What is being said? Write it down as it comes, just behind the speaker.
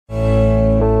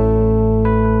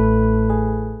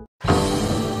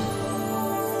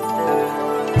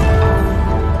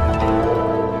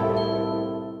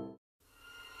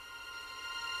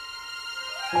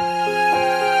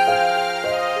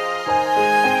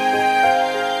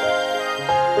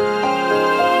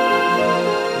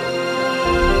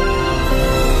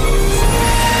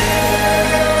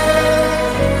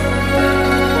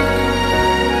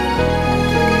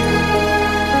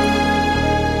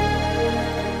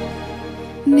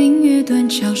明月断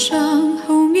桥上，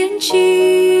后面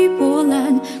起波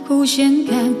澜，忽显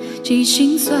感既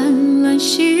心酸乱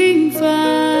心烦。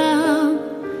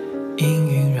阴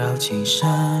云绕青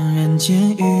山，人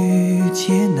间遇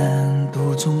劫难，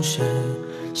独终身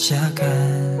下看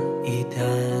一担。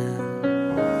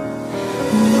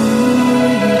我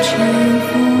欲乘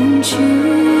风去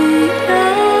啊，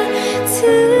此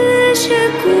切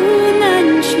古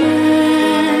难全。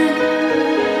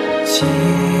今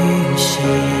夕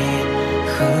何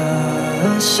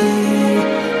夕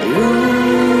如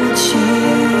情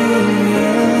缘？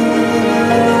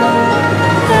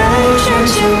百转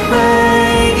千回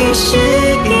一世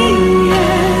姻缘，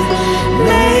眉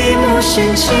目深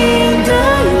情的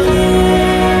眼。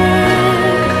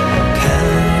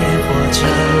乘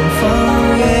风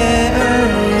月儿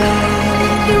圆，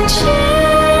用千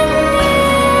年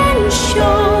胸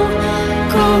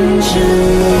共枕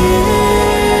眠。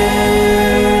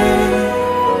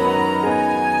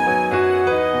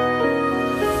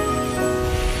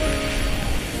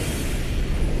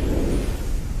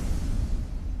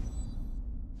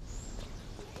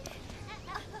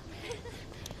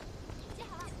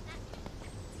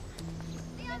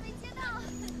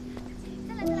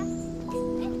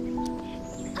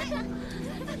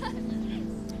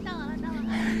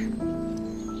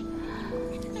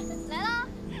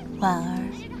婉儿，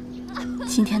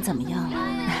今天怎么样了？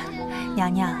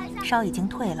娘娘，烧已经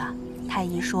退了，太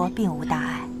医说并无大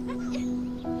碍。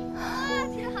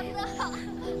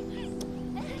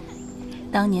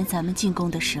当年咱们进宫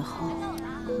的时候，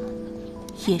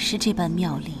也是这般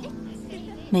妙丽，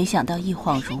没想到一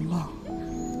晃如梦。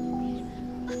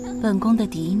本宫的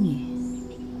嫡女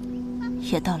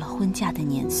也到了婚嫁的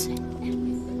年岁。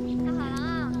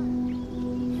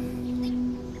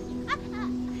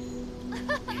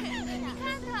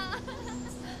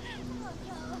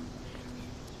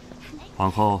皇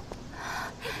后，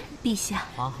陛下，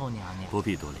皇后娘娘，不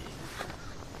必多礼。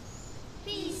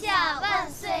陛下万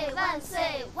岁万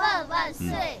岁万万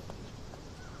岁！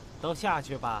都下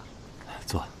去吧。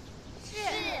坐。是。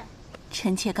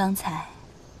臣妾刚才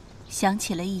想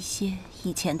起了一些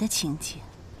以前的情景，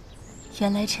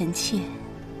原来臣妾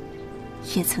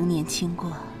也曾年轻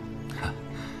过。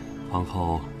皇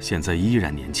后现在依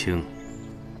然年轻。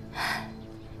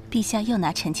陛下又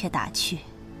拿臣妾打趣。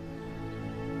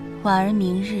婉儿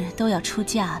明日都要出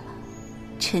嫁了，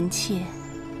臣妾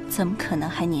怎么可能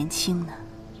还年轻呢？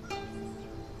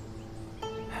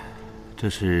这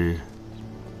是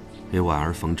给婉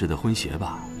儿缝制的婚鞋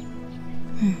吧？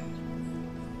嗯，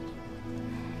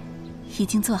已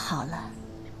经做好了。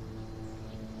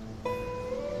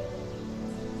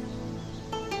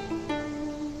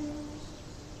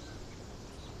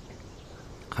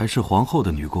还是皇后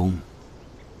的女工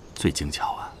最精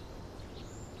巧啊。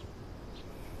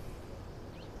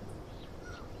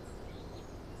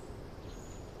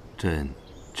朕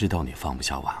知道你放不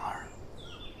下婉儿，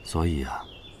所以啊，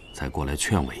才过来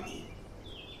劝慰你。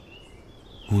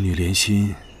母女连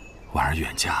心，婉儿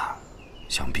远嫁，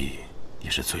想必你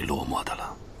是最落寞的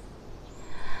了。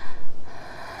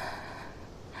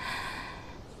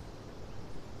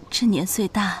这年岁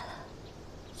大了，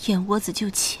眼窝子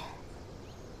就浅。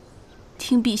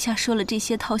听陛下说了这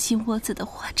些掏心窝子的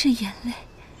话，这眼泪……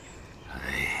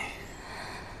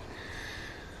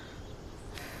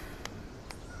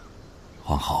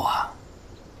皇后啊，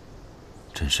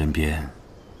朕身边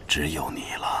只有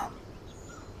你了。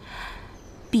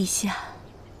陛下，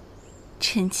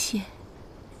臣妾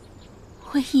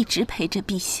会一直陪着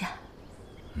陛下。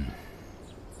嗯。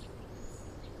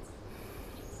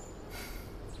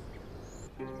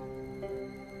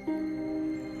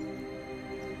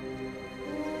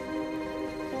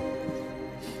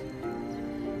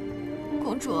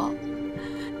公主，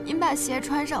您把鞋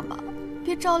穿上吧，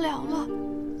别着凉了。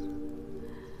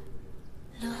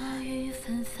落雨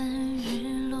纷纷，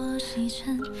日落西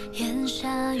沉，檐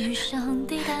下雨声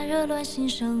滴答，热乱心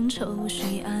生，愁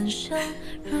绪暗生。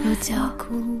如娇，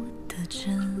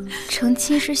成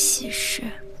亲是喜事，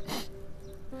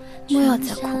莫要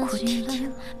再哭哭啼啼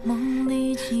了。梦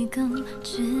里几更，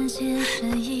只见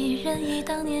身一人，忆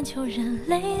当年旧人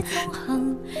泪纵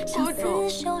横。相思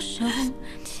袖手，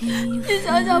你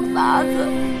想想法子，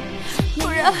不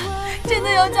然真的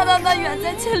要嫁到那远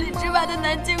在千里之外的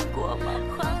南靖国吗？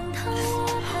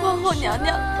皇后娘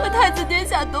娘和太子殿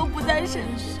下都不在身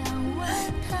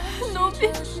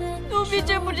边，奴婢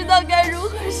真不知道该如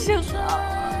何是好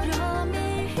啊！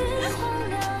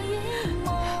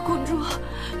公主，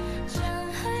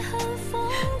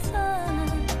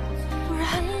不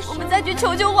然我们再去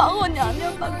求求皇后娘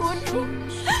娘吧，公主。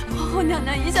皇后娘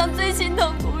娘一向最心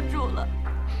疼公主了，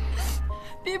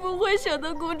必不会舍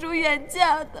得公主远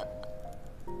嫁的。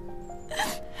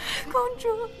公主，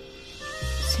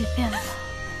随便吧。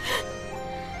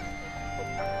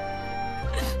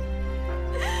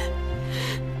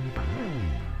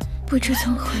不知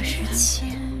从何时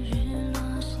起，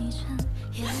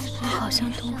我好像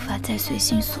都无法再随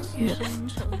心所欲了。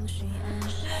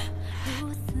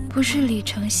不是李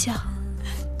丞相，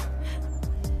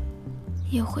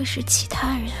也会是其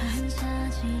他人。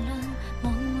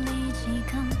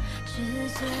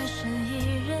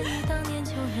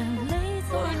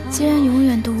既然永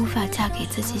远都无法嫁给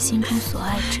自己心中所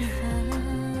爱之人，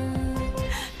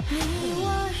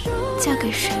嫁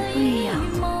给谁不一样？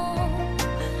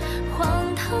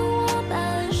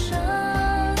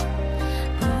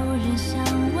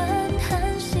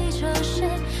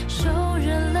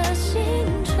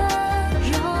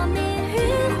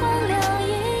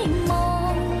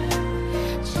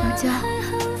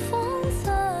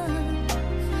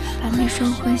把那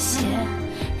双婚鞋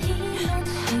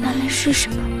拿来试试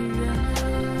吧。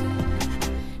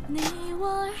你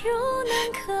我如南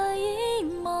柯一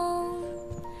梦，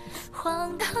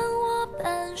荒唐我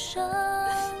半生，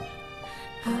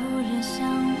不忍相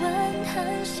问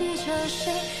叹息着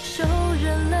谁手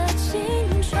刃了青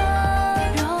春。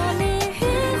若命运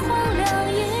荒凉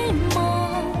一梦，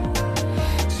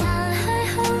山海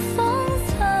很封存，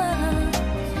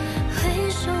回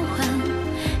首还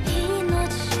一诺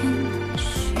情绪，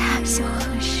大小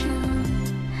何时？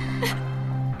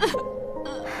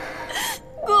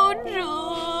公主，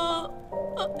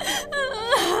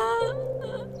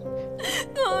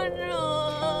公主。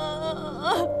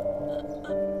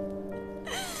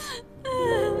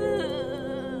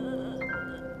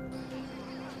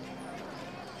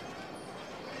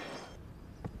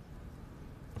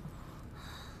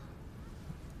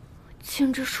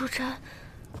青之书斋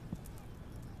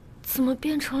怎么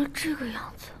变成了这个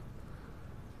样子？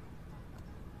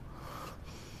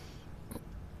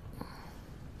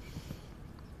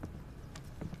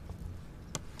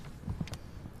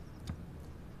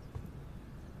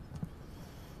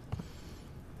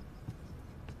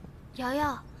瑶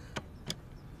瑶，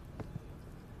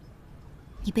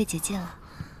你被解禁了。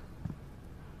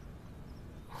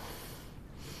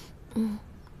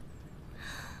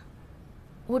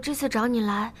我这次找你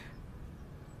来，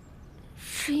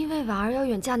是因为婉儿要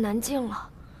远嫁南境了。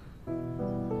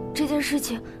这件事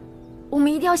情，我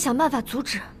们一定要想办法阻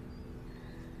止。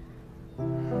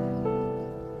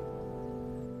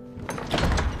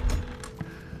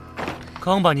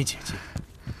刚把你解禁，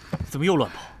怎么又乱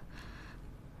跑？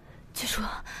季叔，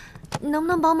你能不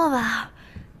能帮帮婉儿？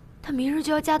她明日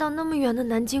就要嫁到那么远的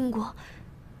南境国，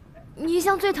你一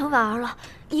向最疼婉儿了，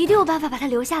一定有办法把她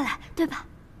留下来，对吧？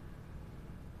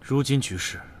如今局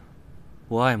势，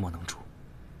我爱莫能助。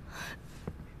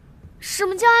什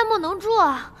么叫爱莫能助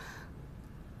啊？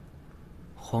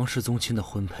皇室宗亲的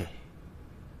婚配，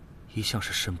一向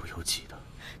是身不由己的。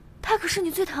她可是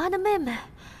你最疼爱的妹妹。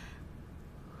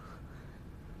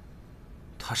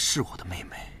她是我的妹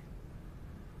妹，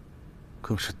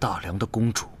更是大梁的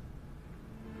公主。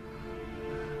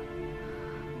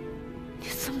你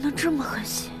怎么能这么狠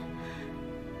心，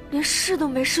连试都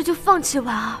没试就放弃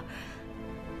婉儿？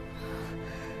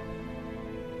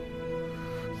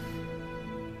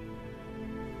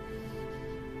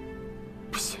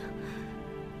不行，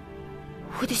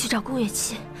我得去找宫野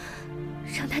期，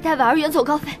让他带婉儿远走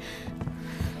高飞。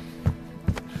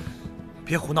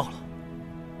别胡闹了，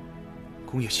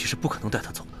宫野期是不可能带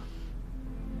她走的。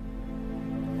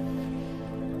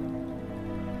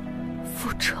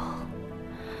复仇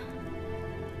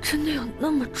真的有那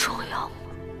么重要吗？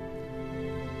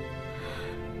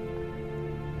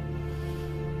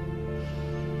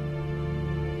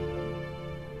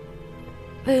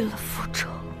为了复仇，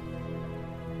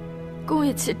宫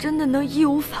野期真的能义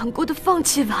无反顾地放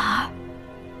弃婉儿？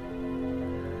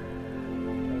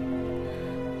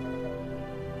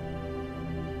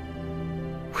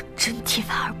我真替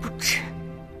婉儿不值。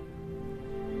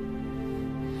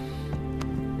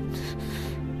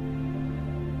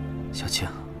小青，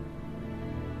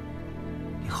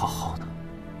你好好的，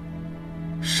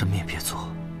什么也别做，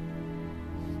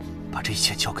把这一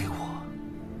切交给我，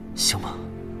行吗？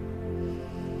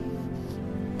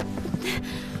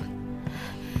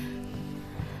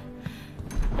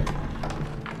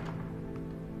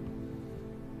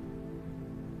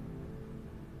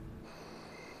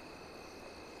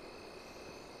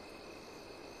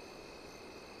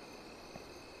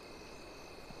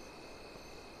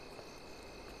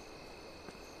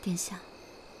殿下，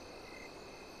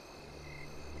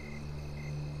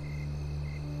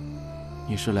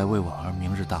你是来为婉儿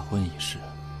明日大婚一事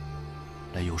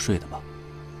来游说的吧？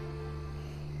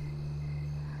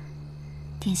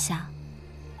殿下，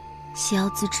细瑶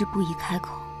自知不宜开口，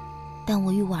但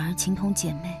我与婉儿情同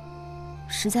姐妹，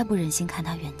实在不忍心看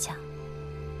她远嫁。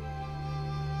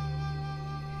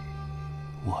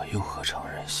我又何尝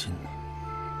忍心呢？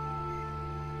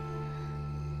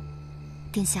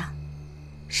殿下，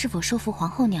是否说服皇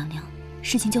后娘娘，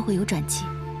事情就会有转机？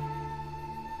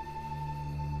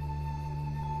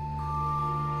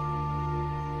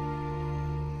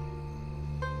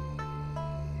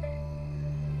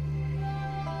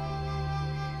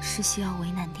是需要为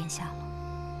难殿下了。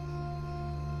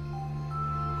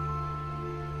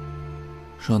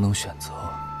若能选择，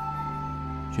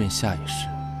愿下一世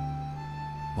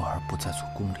婉儿不再做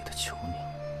宫里的囚娘。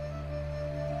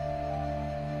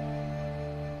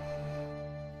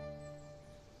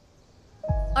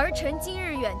儿臣今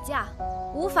日远嫁，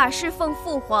无法侍奉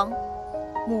父皇、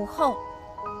母后，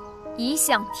以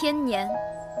享天年，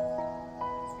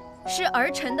是儿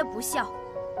臣的不孝。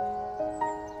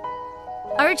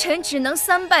儿臣只能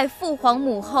3拜父皇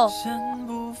母后，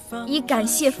以感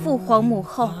谢父皇母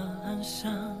后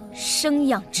生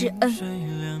养之恩。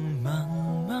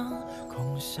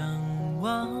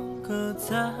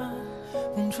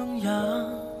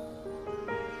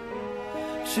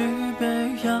举杯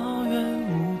遥远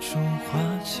无处话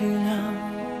凄凉，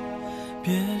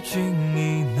别君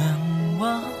已难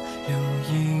忘，留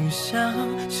一厢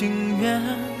情愿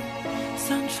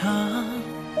散场。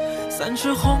3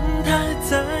尺红台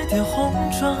再叠红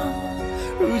妆，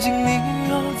如今你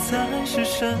又在谁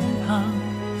身旁？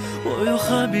我又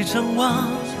何必张望？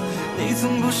你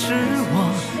从不是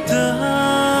我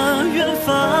的远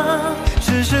方。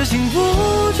只是情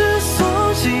不知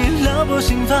所起，撩拨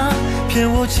心房，骗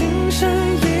我情深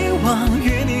一往，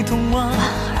与你同往，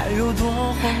还有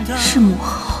多荒唐？是母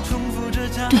后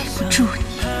对不住你。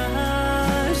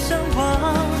相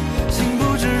望，竟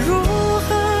不知如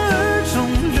何而终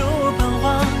留我彷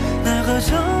徨，奈何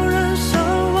悄然消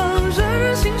亡，人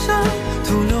人心伤，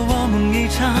徒留我梦一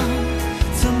场，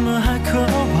怎么还渴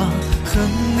望和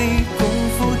你共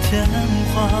赴天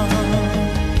荒？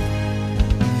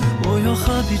我又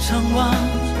何必张望？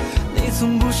你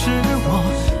从不是我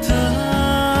的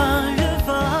远方。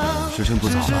时辰不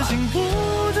早了，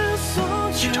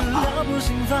启程吧。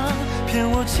骗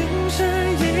我情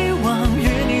深一往，与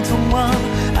你同往，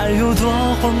爱有多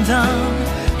荒唐？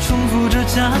重复着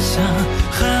家乡，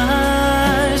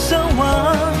还向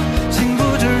往，竟不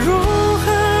知如何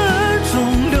而终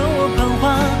留我彷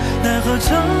徨，奈何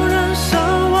悄然消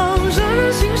亡，人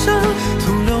人心伤，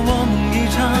徒留我梦一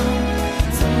场。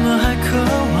怎么还渴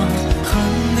望和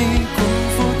你共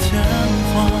赴天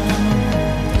荒？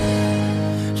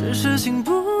只是情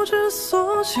不知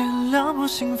所起，撩拨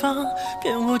心房，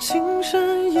骗我情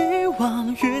深一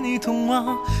往，与你同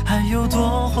往，还有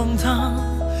多荒唐？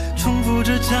重复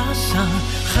着家乡，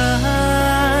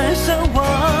还向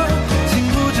往，竟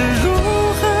不知如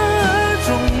何而终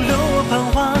留我彷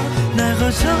徨，奈何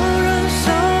悄然消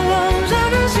亡，人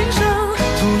人心伤，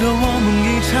徒留我梦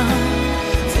一场。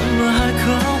怎么还渴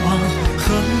望和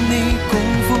你共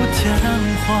赴天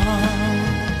荒？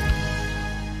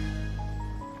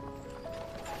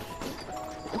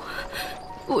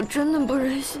我真的不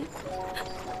忍心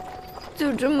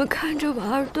就这么看着婉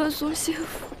儿断送幸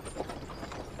福。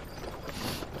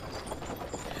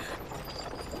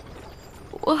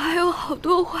我还有好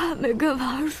多话没跟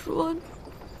婉儿说呢，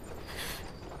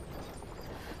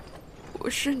我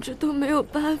甚至都没有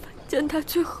办法见她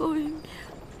最后一面。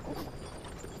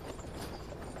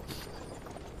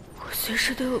随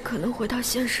时都有可能回到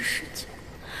现实世界，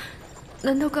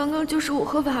难道刚刚就是我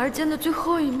和婉儿见的最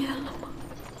后一面了吗？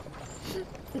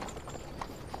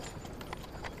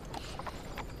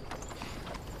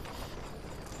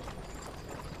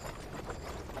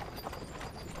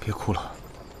别哭了，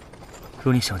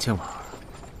若你想见婉儿，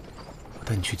我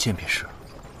带你去见便是了。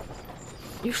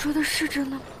你说的是真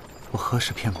的吗？我何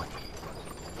时骗过你？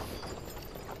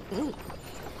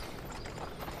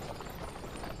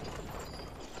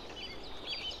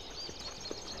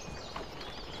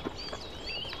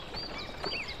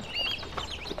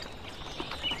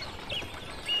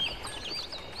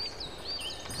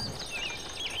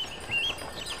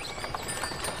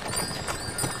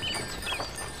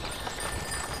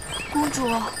公主，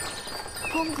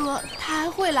公哥他还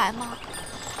会来吗？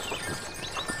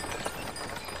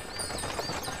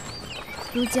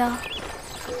如娇，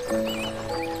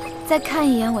再看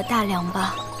一眼我大梁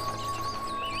吧。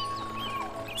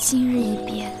今日一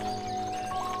别，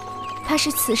怕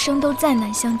是此生都再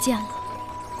难相见了。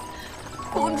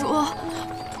公主，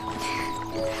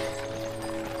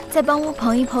再帮我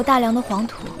捧一捧大梁的黄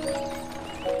土，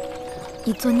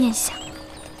以作念想。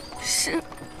是。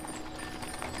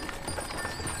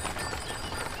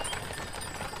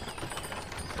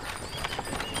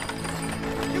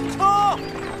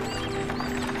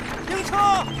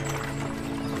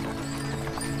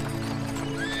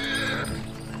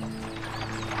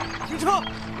车！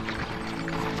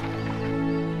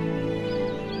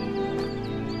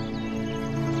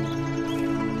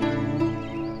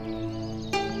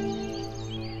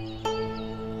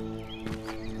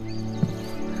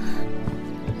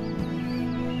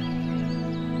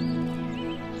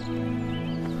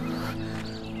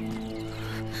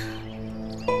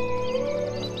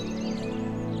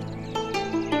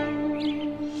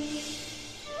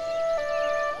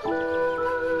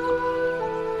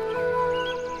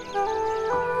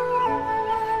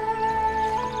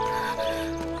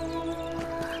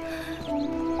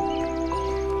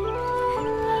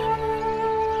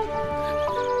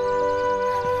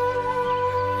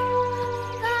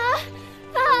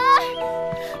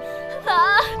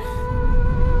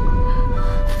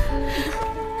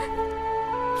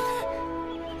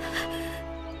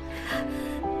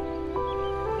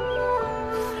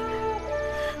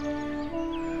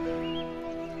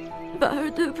婉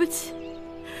儿，对不起，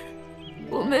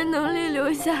我没能力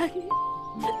留下你，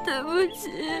对不起。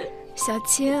小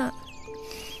青，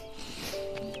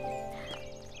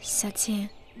小青，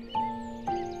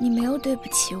你没有对不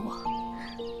起我。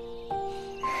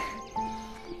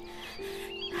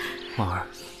婉儿，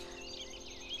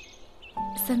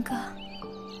三哥，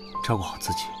照顾好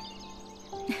自己。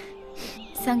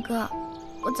三哥，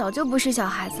我早就不是小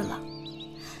孩子了。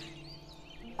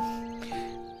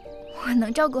我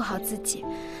能照顾好自己，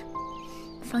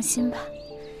放心吧。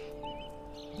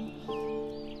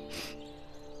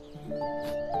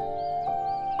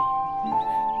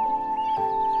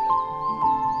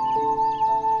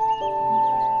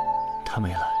他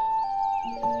没来。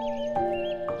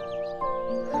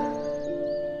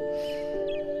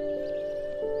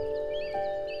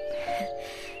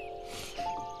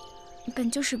本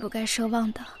就是不该奢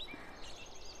望的。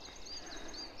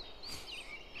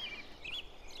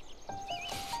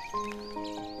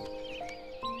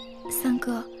三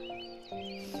哥，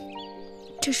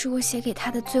这是我写给他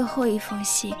的最后一封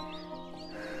信。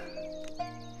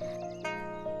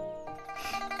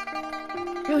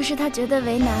若是他觉得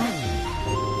为难，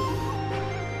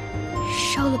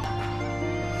烧了吧。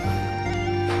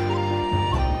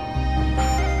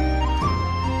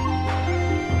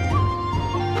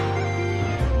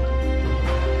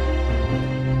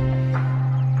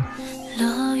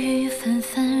落雨纷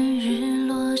纷，日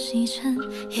落西沉，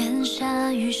烟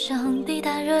霞雨上，滴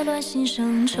答热乱心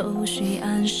生，愁绪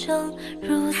暗生，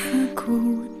如思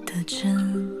故的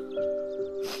真。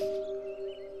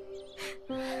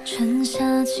春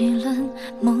夏几轮，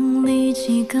梦里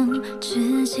几更，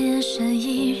只结是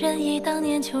一人，忆当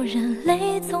年旧人，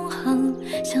泪纵横，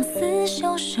相思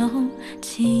袖手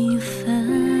几分。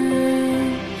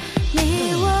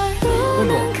你我如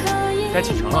能可以，该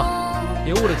启程了，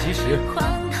别误了吉时。荒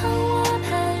唐我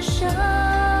攀升，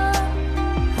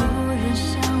无人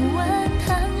相问，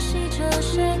叹息着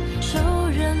谁受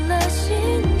人了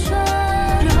心春。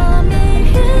若命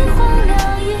运荒凉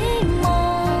一梦，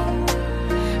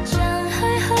江海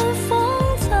恨封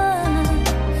存，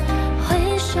回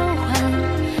首还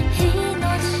一诺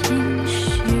情绪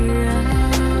人。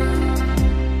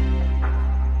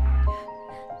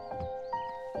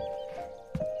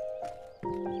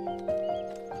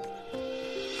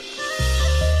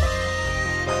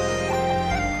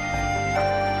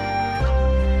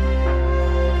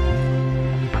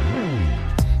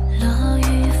落雨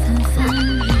纷纷，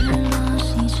日落西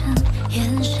沉，烟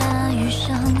霞雨上，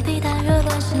滴答热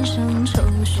乱心生，愁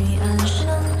绪暗生，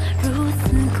如思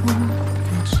故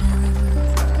的真。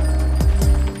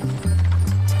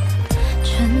春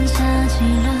夏几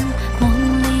轮，梦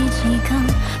里几更，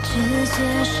只结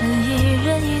是一人，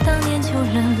忆当年旧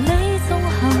人，泪纵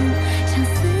横，相思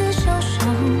袖手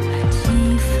几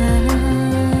分。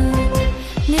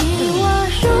你我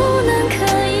如能可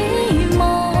一梦，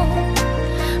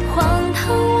荒唐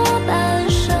我半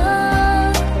生，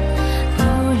无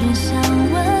人相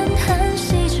问，叹息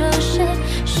着谁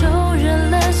受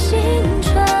人了心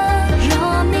春。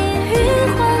若命运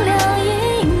荒凉一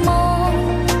梦，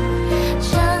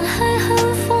江海恨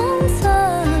封存，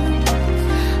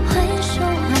回首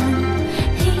还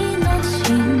一诺情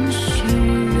绪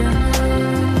人。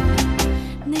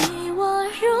你我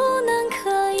如能可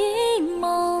一梦，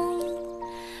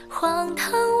荒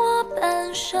唐我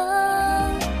半生，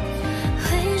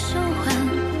回首还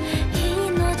一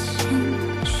诺情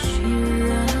绪人。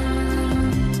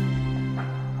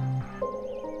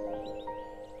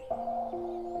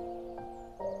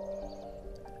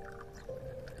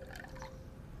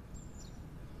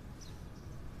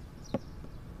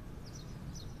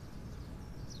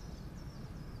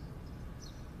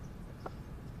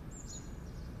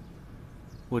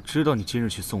我知道你今日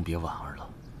去送别婉儿了，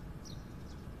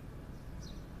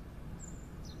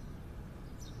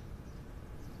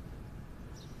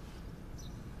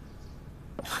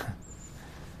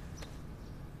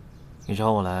你找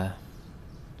我来，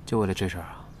就为了这事儿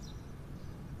啊？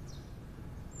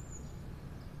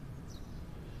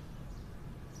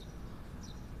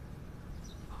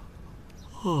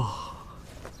哦，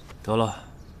得了，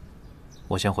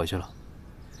我先回去了，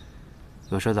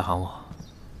有事再喊我。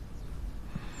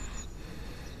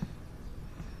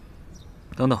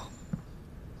等等。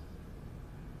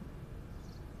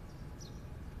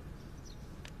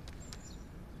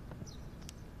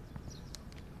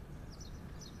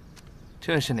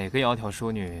 这是哪个窈窕淑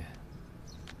女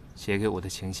写给我的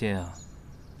情信啊？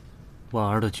婉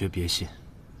儿的诀别信。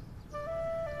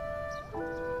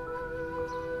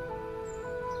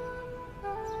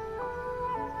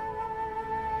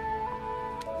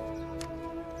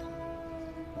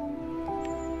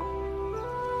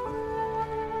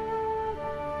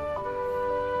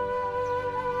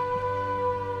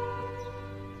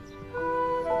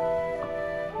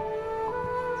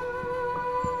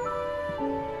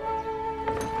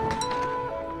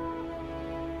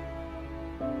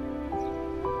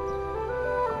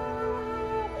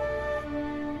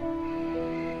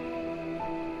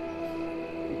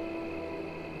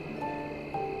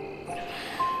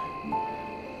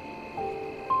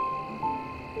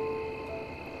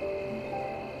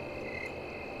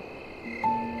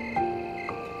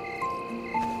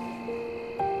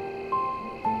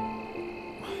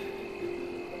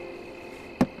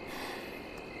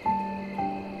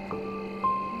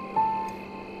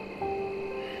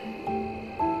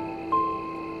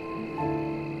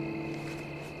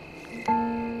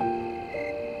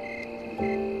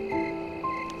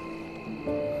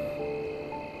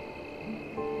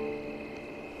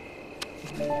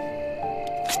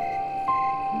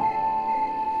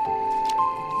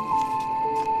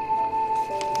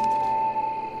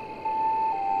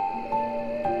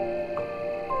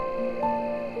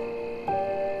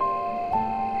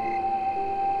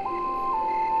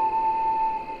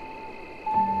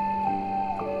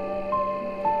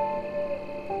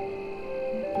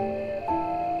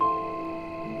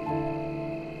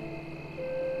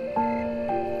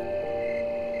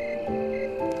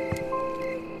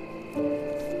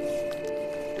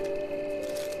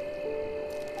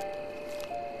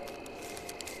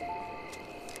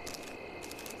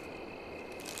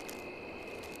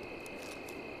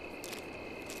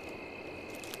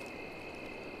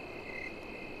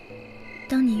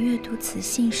当你阅读此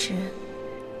信时，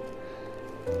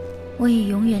我已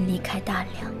永远离开大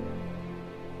梁。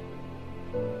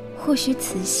或许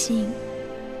此信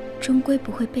终归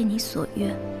不会被你所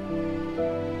愿。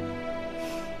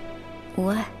无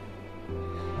碍，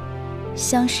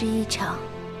相识一场，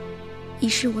已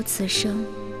是我此生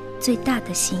最大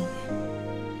的幸运。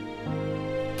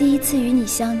第一次与你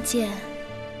相见，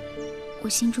我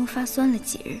心中发酸了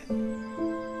几日。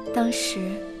当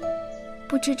时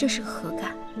不知这是何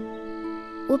感，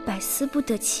我百思不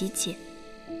得其解，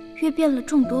阅遍了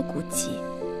众多古籍，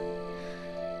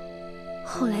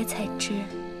后来才知，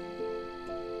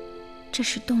这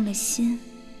是动了心，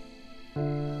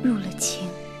入了情。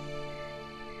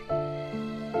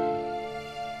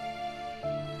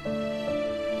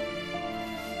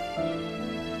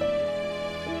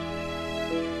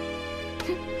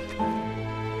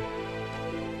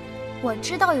我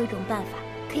知道有一种办法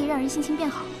可以让人心情变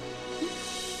好。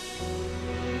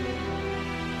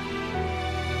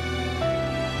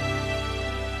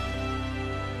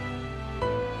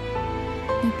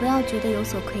你不要觉得有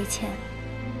所亏欠。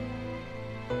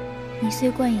你虽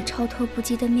惯以超脱不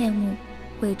羁的面目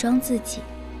伪装自己，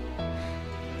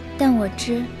但我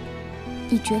知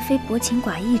你绝非薄情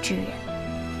寡义之人。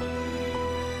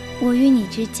我与你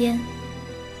之间，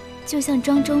就像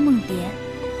庄周梦蝶，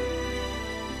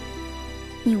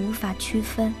你无法区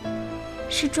分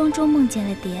是庄周梦见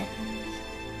了蝶，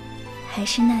还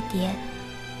是那蝶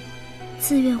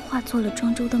自愿化作了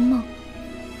庄周的梦。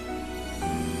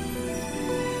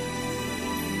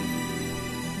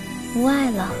无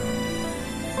爱了，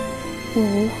我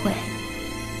无悔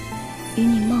与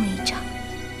你梦一场。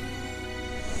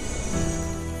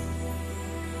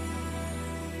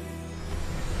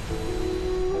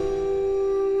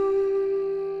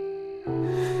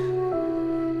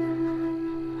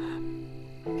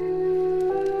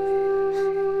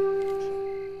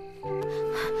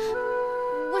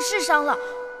我是伤了，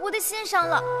我的心伤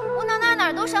了，我哪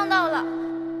儿都伤到了。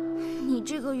你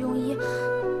这个庸医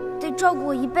得照顾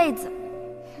我一辈子。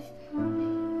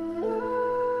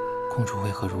公主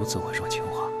为何如此会说情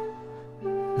话？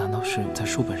难道是在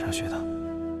书本上学的？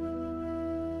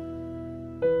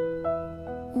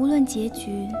无论结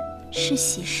局是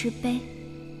喜是悲，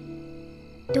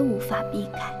都无法避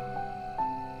开。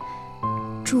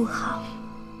祝好，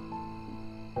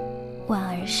婉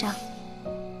儿上。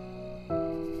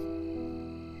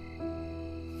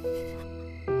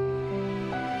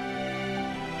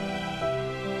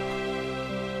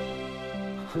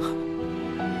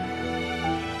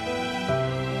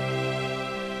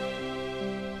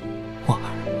婉儿，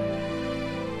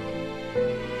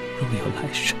若有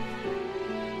来生，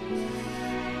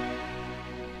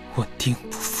我定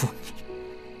不负你。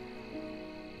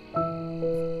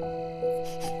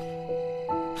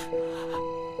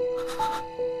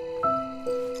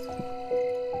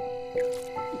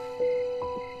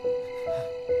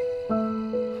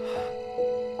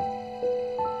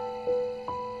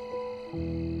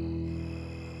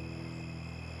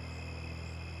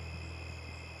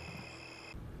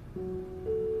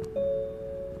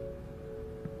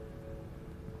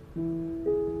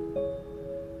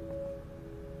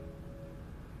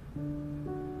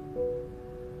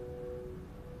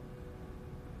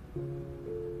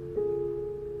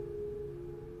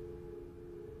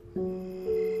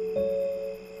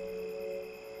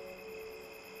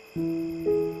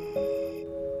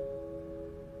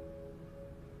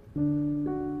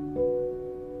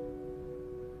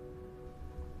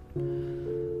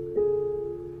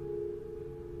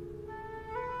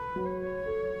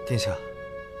殿下，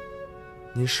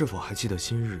您是否还记得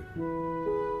今日？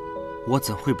我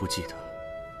怎会不记得？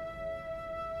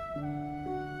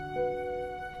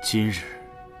今日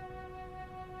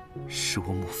是我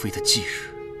母妃的忌日。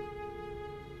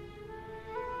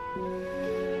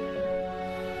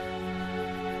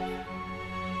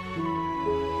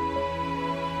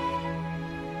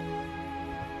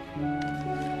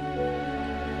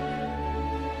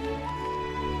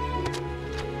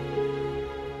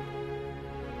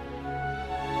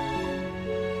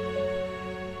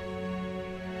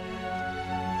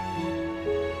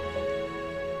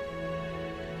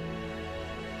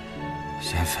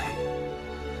贤妃，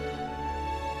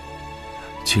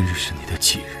今日是你的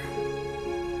忌日，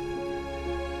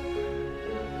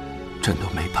朕都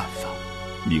没办法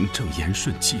名正言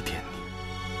顺祭奠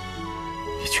你，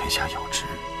你泉下有知，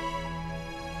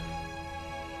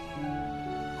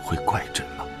会怪朕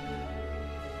吗？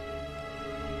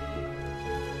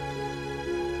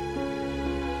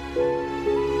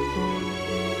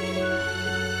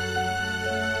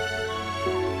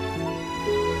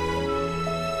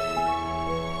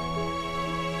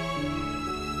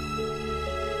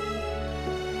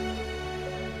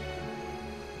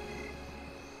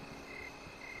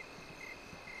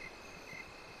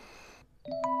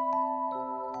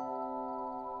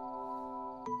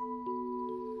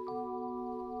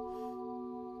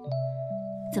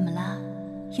怎么了？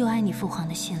又爱你父皇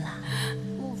的信了？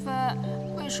母妃，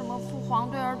为什么父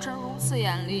皇对儿臣如此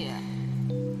严厉？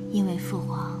因为父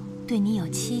皇对你有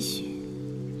期许。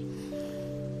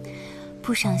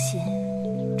不伤心，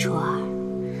楚儿，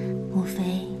母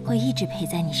妃会一直陪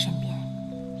在你身边。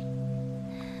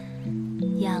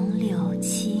杨柳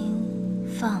青，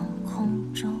放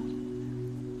空中；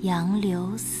杨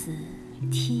柳死，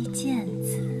踢毽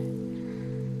子；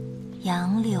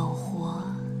杨柳活，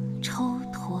抽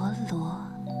陀螺。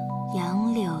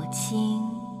杨柳青，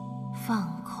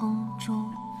放空中；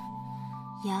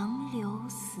杨柳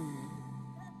死，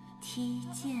踢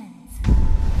毽子。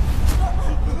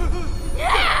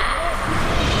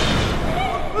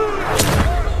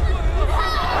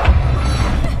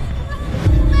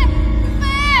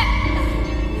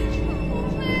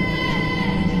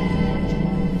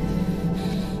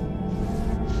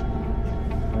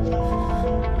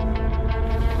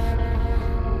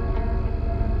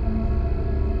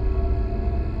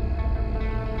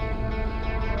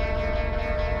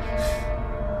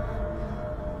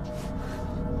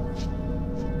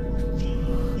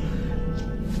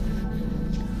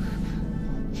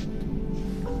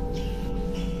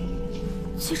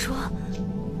季楚，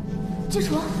季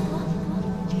楚，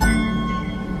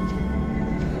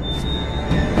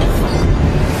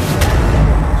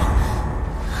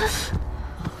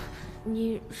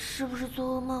你是不是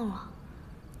做噩梦了？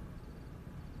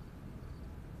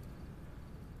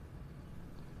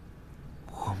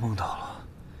我梦到了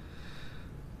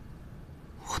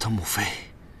我的母妃。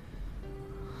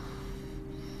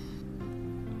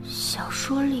小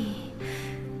说里，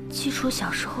季楚小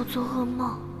时候做噩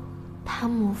梦。他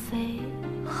母妃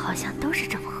好像都是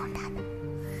这么哄他的。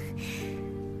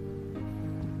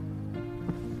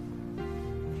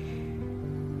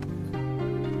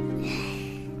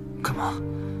干嘛？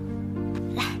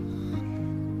来，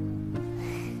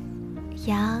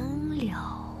杨柳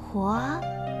活，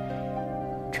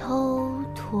抽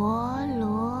陀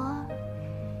螺；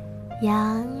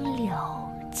杨柳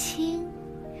青，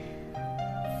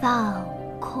放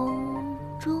空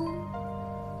中。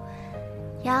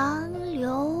杨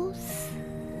柳死，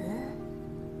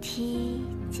踢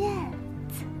毽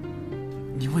子。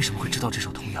你为什么会知道这首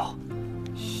童谣？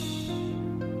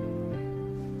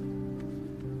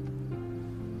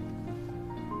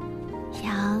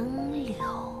杨柳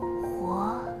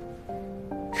活，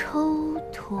抽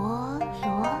陀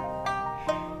螺。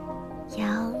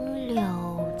杨柳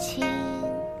青，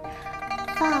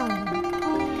放空中。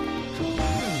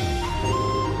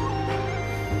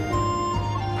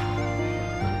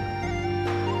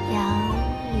杨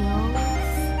柳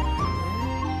死，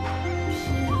踢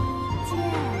毽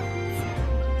子。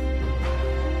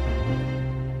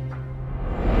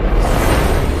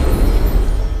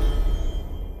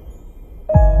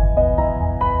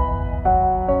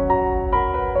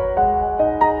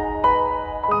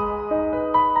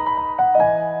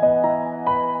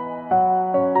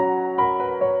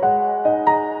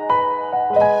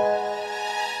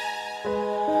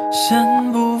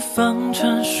先不放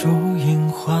尘树影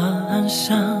幻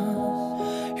想，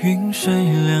云水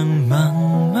两茫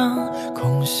茫，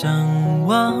空相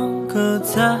望，各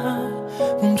在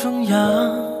梦中央。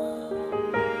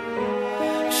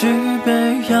举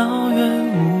杯邀月，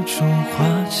无处话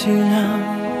凄凉，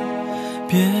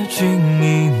别君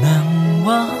已难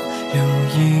忘，留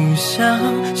异乡，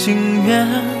心愿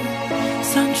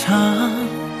散场。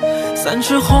三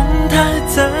尺红台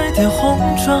再叠红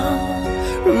妆，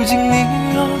如今你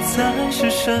又在谁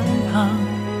身旁？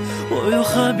我又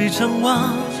何必张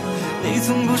望？你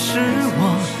总不是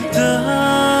我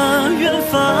的远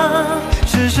方。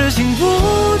只是情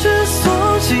不知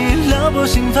所起，撩拨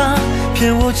心房，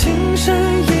骗我情深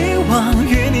一往，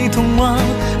与你同往，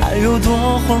爱有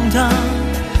多荒唐？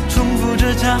重复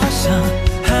着家乡，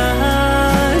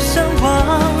还向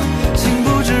往，竟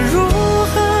不知如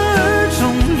何而终，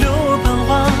留我彷徨。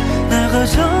奈何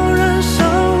悄然相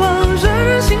望，人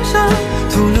人欣赏，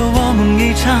徒留我梦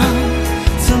一场，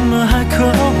怎么还渴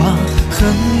望和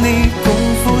你共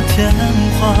赴天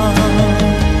荒？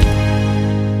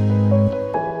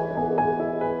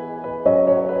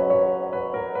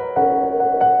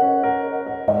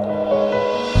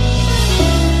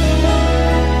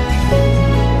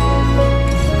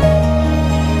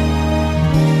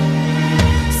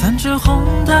三尺红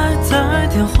台再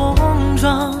叠红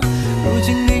妆，如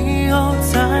今你又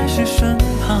在谁身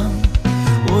旁？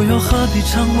我又何必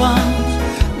张望？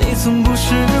你总不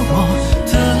是我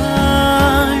的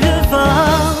远方。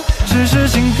只是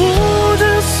情不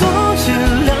知所起，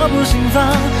撩拨心房，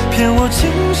骗我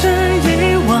情深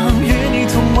一往，与你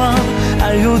同往，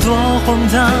爱有多荒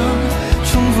唐？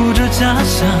重复着家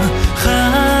乡，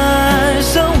还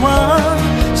向往。